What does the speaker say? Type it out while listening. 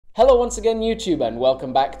Hello once again YouTube and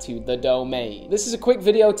welcome back to The Domain. This is a quick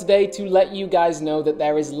video today to let you guys know that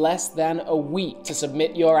there is less than a week to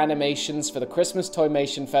submit your animations for the Xmas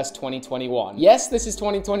Toymation Fest 2021. Yes, this is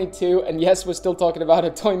 2022 and yes, we're still talking about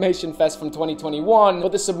a Toymation Fest from 2021,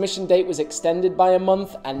 but the submission date was extended by a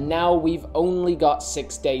month and now we've only got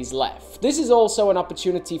 6 days left. This is also an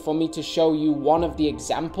opportunity for me to show you one of the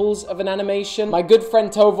examples of an animation. My good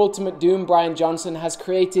friend Tove Ultimate Doom, Brian Johnson, has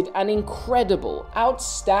created an incredible,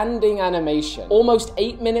 outstanding animation, almost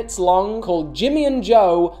 8 minutes long, called Jimmy and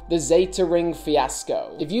Joe, the Zeta Ring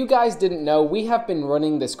Fiasco. If you guys didn't know, we have been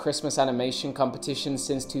running this Christmas animation competition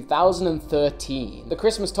since 2013. The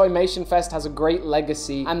Xmas Toymation Fest has a great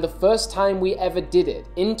legacy, and the first time we ever did it,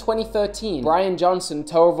 in 2013, Brian Johnson,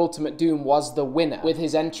 Tove Ultimate Doom, was the winner with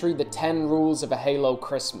his entry, The 10 Rules of a Halo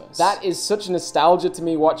Christmas. That is such nostalgia to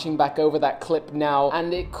me watching back over that clip now,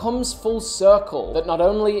 and it comes full circle that not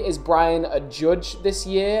only is Brian a judge this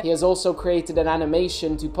year, he has also created an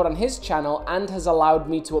animation to put on his channel and has allowed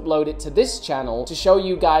me to upload it to this channel to show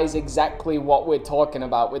you guys exactly what we're talking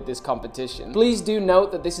about with this competition. Please do note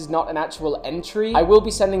that this is not an actual entry. I will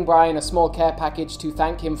be sending Brian a small care package to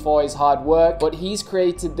thank him for his hard work, but he's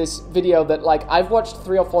created this video that, like, I've watched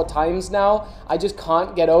 3 or 4 times now. I just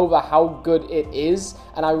can't get over how good it is,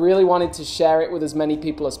 and I really wanted to share it with as many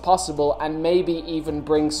people as possible and maybe even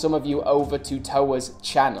bring some of you over to Toa's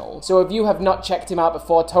channel. So if you have not checked him out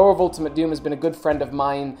before, Tove Ultimate Doom has been a good friend of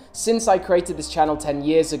mine since I created this channel 10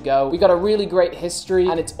 years ago. We got a really great history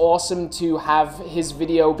and it's awesome to have his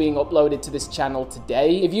video being uploaded to this channel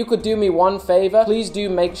today. If you could do me one favor, please do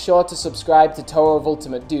make sure to subscribe to Tove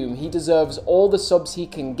Ultimate Doom. He deserves all the subs he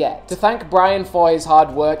can get. To thank Brian for his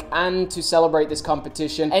hard work and to celebrate this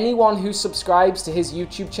competition, anyone who subscribes to his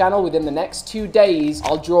YouTube channel within the next 2 days,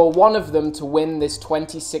 I'll draw one of them to win this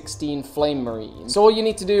 2016 Flame Marine. So all you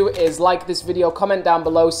need to do is like this video, comment down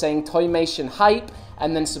below saying Toymation Hype,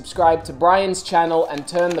 and then subscribe to Brian's channel and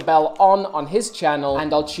turn the bell on his channel,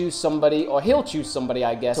 and I'll choose somebody, or he'll choose somebody,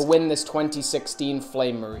 I guess, to win this 2016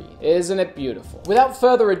 Flame Marine. Isn't it beautiful? Without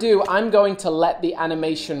further ado, I'm going to let the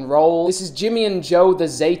animation roll. This is Jimmy and Joe, the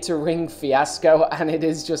Zeta Ring Fiasco, and it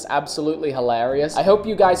is just absolutely hilarious. I hope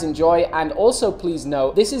you guys enjoy, and also please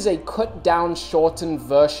note, this is a cut down, shortened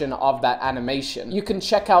version of that animation. You can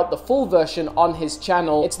check out the full version on his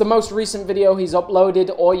channel. It's the most recent video he's uploaded,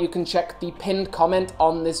 or you can check the pinned comment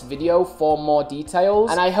on this video for more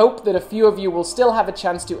details. And I hope that a few of you will still have a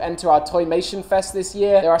chance to enter our Toymation Fest this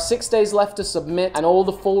year. There are 6 days left to submit, and all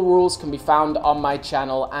the full rules can be found on my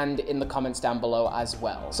channel and in the comments down below as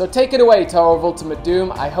well. So take it away, Tove Ultimate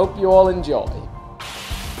Doom. I hope you all enjoy.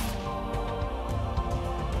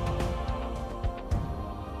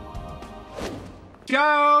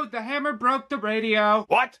 Joe, the hammer broke the radio.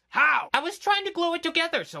 What? How? I was trying to glue it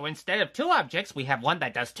together, so instead of 2 objects, we have one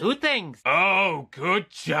that does 2 things. Oh, good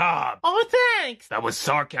job. Oh, thanks! That was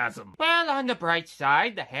sarcasm. Well, on the bright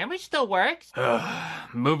side, the hammer still works.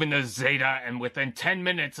 Moving the Zeta, and within 10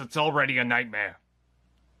 minutes, it's already a nightmare.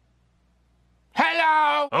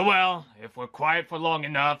 Hello! Oh well, if we're quiet for long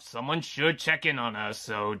enough, someone should check in on us,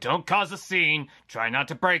 so don't cause a scene. Try not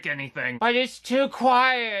to break anything. But it's too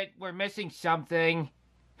quiet. We're missing something.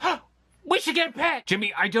 We should get a pet!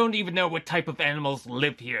 Jimmy, I don't even know what type of animals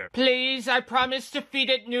live here. Please, I promise to feed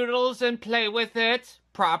it noodles and play with it.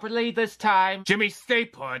 Properly this time. Jimmy, stay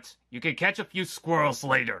put. You can catch a few squirrels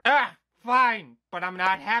later. Fine, but I'm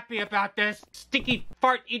not happy about this. Sticky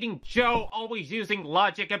fart-eating Joe always using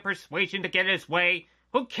logic and persuasion to get his way.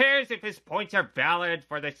 Who cares if his points are valid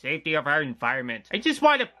for the safety of our environment? I just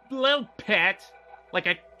want a little pet, like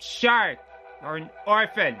a shark, or an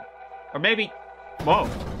orphan, or maybe... Whoa,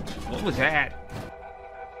 what was that?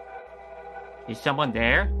 Is someone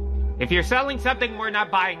there? If you're selling something, we're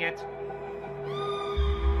not buying it.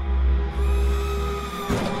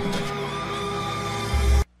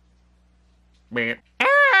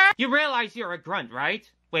 You realize you're a grunt, right?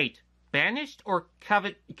 Wait, banished or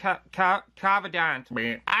covenant?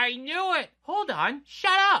 I knew it! Hold on,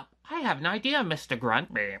 shut up! I have an idea, Mr. Grunt.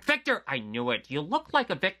 Victor, I knew it. You look like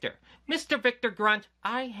a Victor. Mr. Victor Grunt,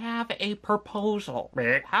 I have a proposal.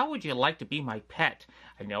 How would you like to be my pet?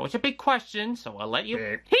 I know it's a big question, so I'll let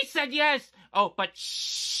you... He said yes! Oh, but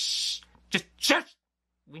shh! Just shush!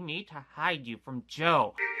 We need to hide you from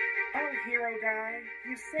Joe. Oh, hero guy,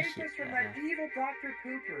 you saved us from that evil Dr.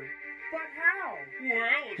 Pooper. But how?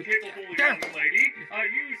 Well, capable young lady, I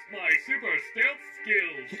used my super stealth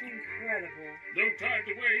skills. Incredible. No time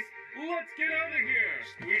to waste. Let's get out of here.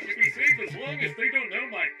 We should be safe as long as they don't know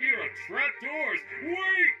my fear of trapdoors.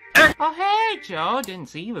 Wait! Oh, hey, Joe. Didn't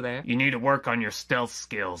see you there. You need to work on your stealth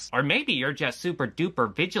skills. Or maybe you're just super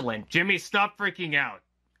duper vigilant. Jimmy, stop freaking out.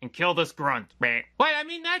 and kill this grunt. Wait, I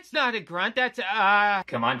mean, that's not a grunt, that's,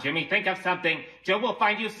 Come on, Jimmy, think of something. Joe will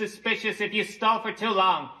find you suspicious if you stall for too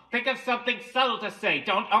long. Think of something subtle to say,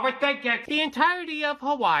 don't overthink it. The entirety of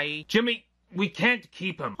Hawaii. Jimmy, we can't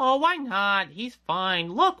keep him. Oh, why not? He's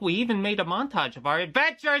fine. Look, we even made a montage of our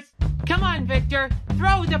adventures. Come on, Victor,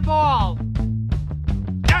 throw the ball.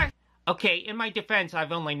 Okay, in my defense,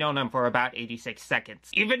 I've only known him for about 86 seconds.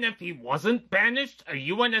 Even if he wasn't banished, a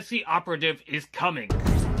UNSC operative is coming.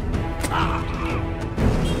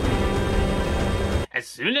 As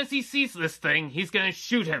soon as he sees this thing, he's gonna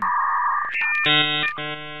shoot him.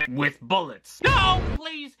 With bullets. No,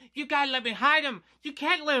 please! You gotta let me hide him. You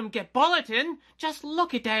can't let him get bulletin. Just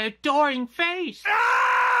look at that adoring face.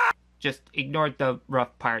 Just ignore the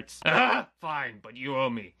rough parts. Fine, but you owe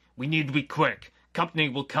me. We need to be quick. Company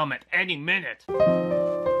will come at any minute.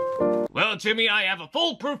 Well, Jimmy, I have a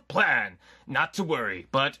foolproof plan. Not to worry,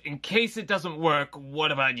 but in case it doesn't work,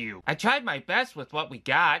 what about you? I tried my best with what we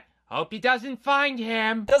got. Hope he doesn't find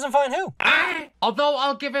him. Doesn't find who? Although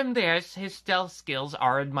I'll give him this, his stealth skills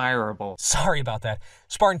are admirable. Sorry about that.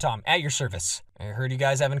 Spartan Tom, at your service. I heard you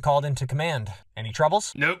guys haven't called into command. Any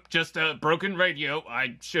troubles? Nope, just a broken radio.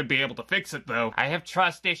 I should be able to fix it, though. I have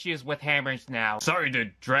trust issues with hammers now. Sorry to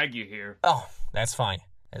drag you here. Oh, that's fine.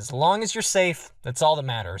 As long as you're safe, that's all that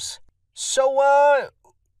matters. So,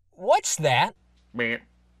 what's that?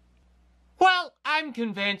 Well, I'm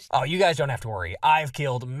convinced. Oh, you guys don't have to worry. I've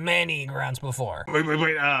killed many grunts before. Wait,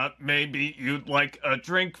 maybe you'd like a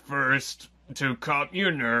drink first to calm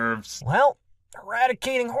your nerves. Well,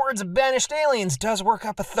 eradicating hordes of banished aliens does work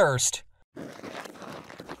up a thirst.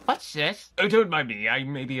 What's this? Oh, don't mind me. I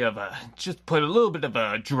maybe have just put a little bit of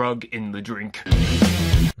a drug in the drink.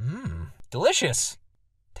 Delicious.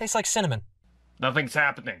 Tastes like cinnamon. Nothing's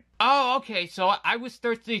happening. Oh, okay, so I was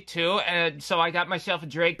thirsty too, and so I got myself a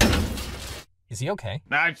drink. Is he okay?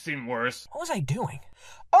 I've seen worse. What was I doing?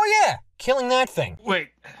 Oh yeah, killing that thing. Wait,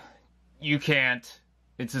 you can't.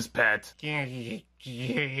 It's his pet. A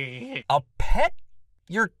pet?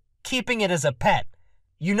 You're keeping it as a pet.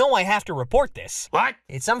 You know I have to report this. What?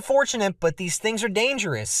 It's unfortunate, but these things are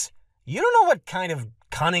dangerous. You don't know what kind of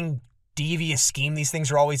cunning, devious scheme these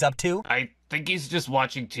things are always up to? I think he's just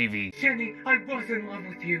watching TV. Jenny, I was in love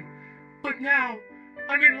with you, but now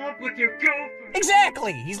I'm in love with your gopher.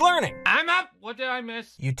 Exactly! He's learning. I'm up! What did I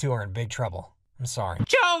miss? You two are in big trouble. I'm sorry.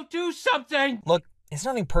 Joe, do something! Look, it's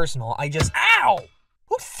nothing personal. I just... Ow!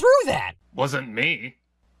 Who threw that? Wasn't me.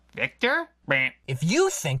 Victor? If you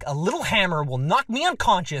think a little hammer will knock me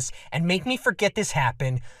unconscious and make me forget this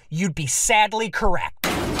happened, you'd be sadly correct.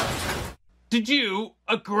 Did you,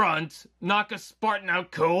 a grunt, knock a Spartan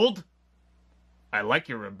out cold? I like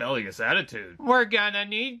your rebellious attitude. We're gonna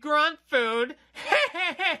need grunt food.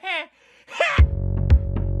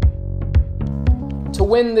 To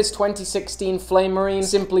win this 2016 Flame Marine,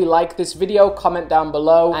 simply like this video, comment down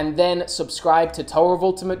below, and then subscribe to Tower of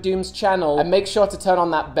Ultimate Doom's channel, and make sure to turn on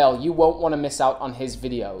that bell. You won't want to miss out on his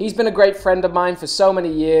video. He's been a great friend of mine for so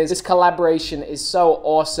many years. This collaboration is so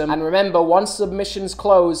awesome. And remember, once submissions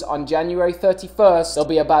close on January 31st, there'll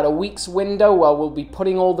be about a week's window where we'll be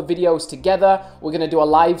putting all the videos together. We're going to do a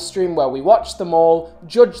live stream where we watch them all,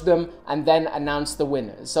 judge them, and then announce the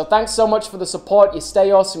winners. So thanks so much for the support. You stay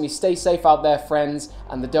awesome, you stay safe out there, friends.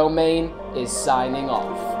 And the Domain is signing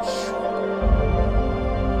off.